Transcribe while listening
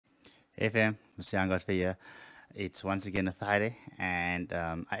FM, Mr. Yangot here. It's once again a Friday, and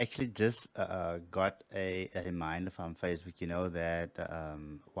I actually just got a reminder from Facebook. You know that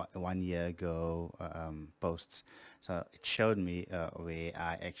 1 year ago posts. So it showed me where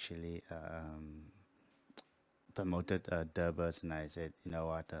I actually promoted Durbers, and I said, you know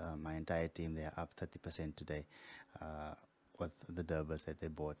what, my entire team, they are up 30% today uh, with the Durbers that they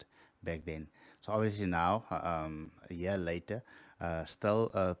bought back then. So obviously now, a year later,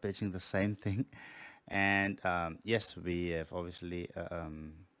 still pitching the same thing. And yes, we have obviously,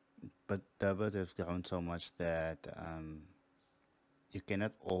 but Durbers have grown so much that you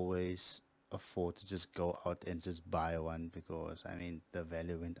cannot always afford to just go out and just buy one, because I mean the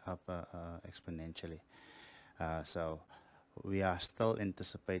value went up exponentially. So we are still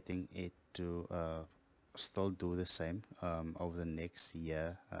anticipating it to still do the same over the next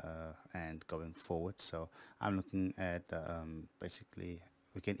year and going forward. So I'm looking at basically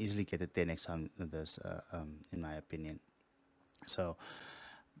we can easily get a 10x on this, in my opinion. So,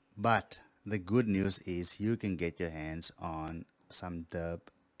 but the good news is you can get your hands on some Derp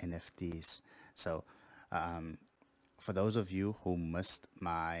NFTs. So, um, for those of you who missed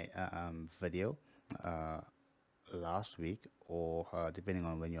my video uh, last week, or depending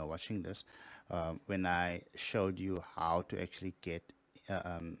on when you're watching this, when I showed you how to actually get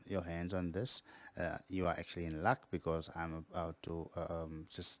your hands on this, you are actually in luck, because I'm about to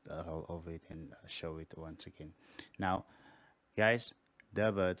just roll over it and show it once again. Now, guys,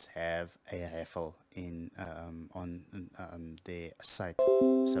 the birds have a raffle in on their site.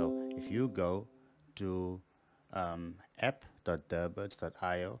 So if you go to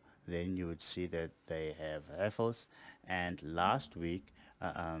app.therbirds.io, then you would see that they have raffles. And last week,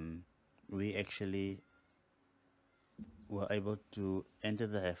 we actually were able to enter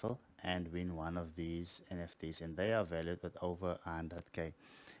the raffle and win one of these NFTs, and they are valued at over 100k.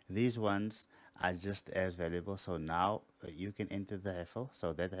 These ones are just as valuable. So now you can enter the raffle.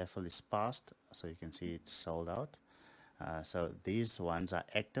 So that raffle is passed. So you can see it's sold out. So these ones are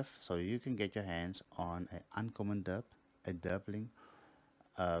active. So you can get your hands on an uncommon derp, a derpling,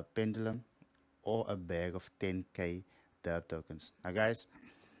 a pendulum, or a bag of 10k derp tokens. Now, guys,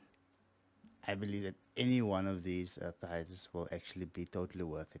 I believe that any one of these prizes will actually be totally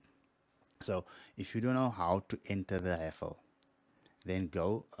worth it. So if you don't know how to enter the raffle, then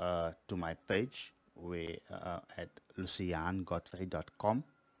go to my page where at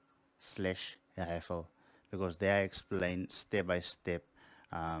luciangodfrey.com/raffle, because there I explain step by step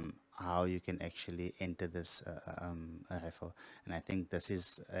how you can actually enter this raffle. And I think this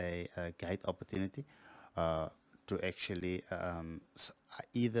is a great opportunity to actually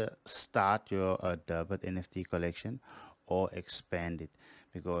either start your Durbert NFT collection or expand it,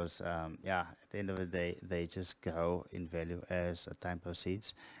 because yeah, at the end of the day, they just grow in value as time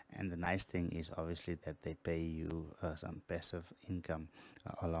proceeds. And the nice thing is obviously that they pay you some passive income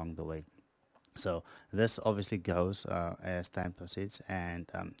along the way. So this obviously grows as time proceeds, and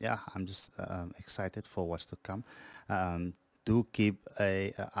yeah, I'm just excited for what's to come. Do keep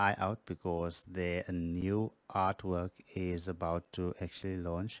a eye out, because their new artwork is about to actually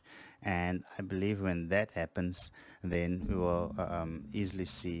launch, and I believe when that happens, then we will easily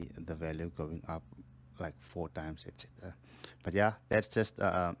see the value going up like 4 times, etc. But yeah, that's just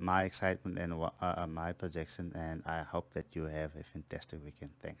my excitement and my projection, and I hope that you have a fantastic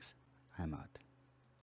weekend. Thanks. I'm out.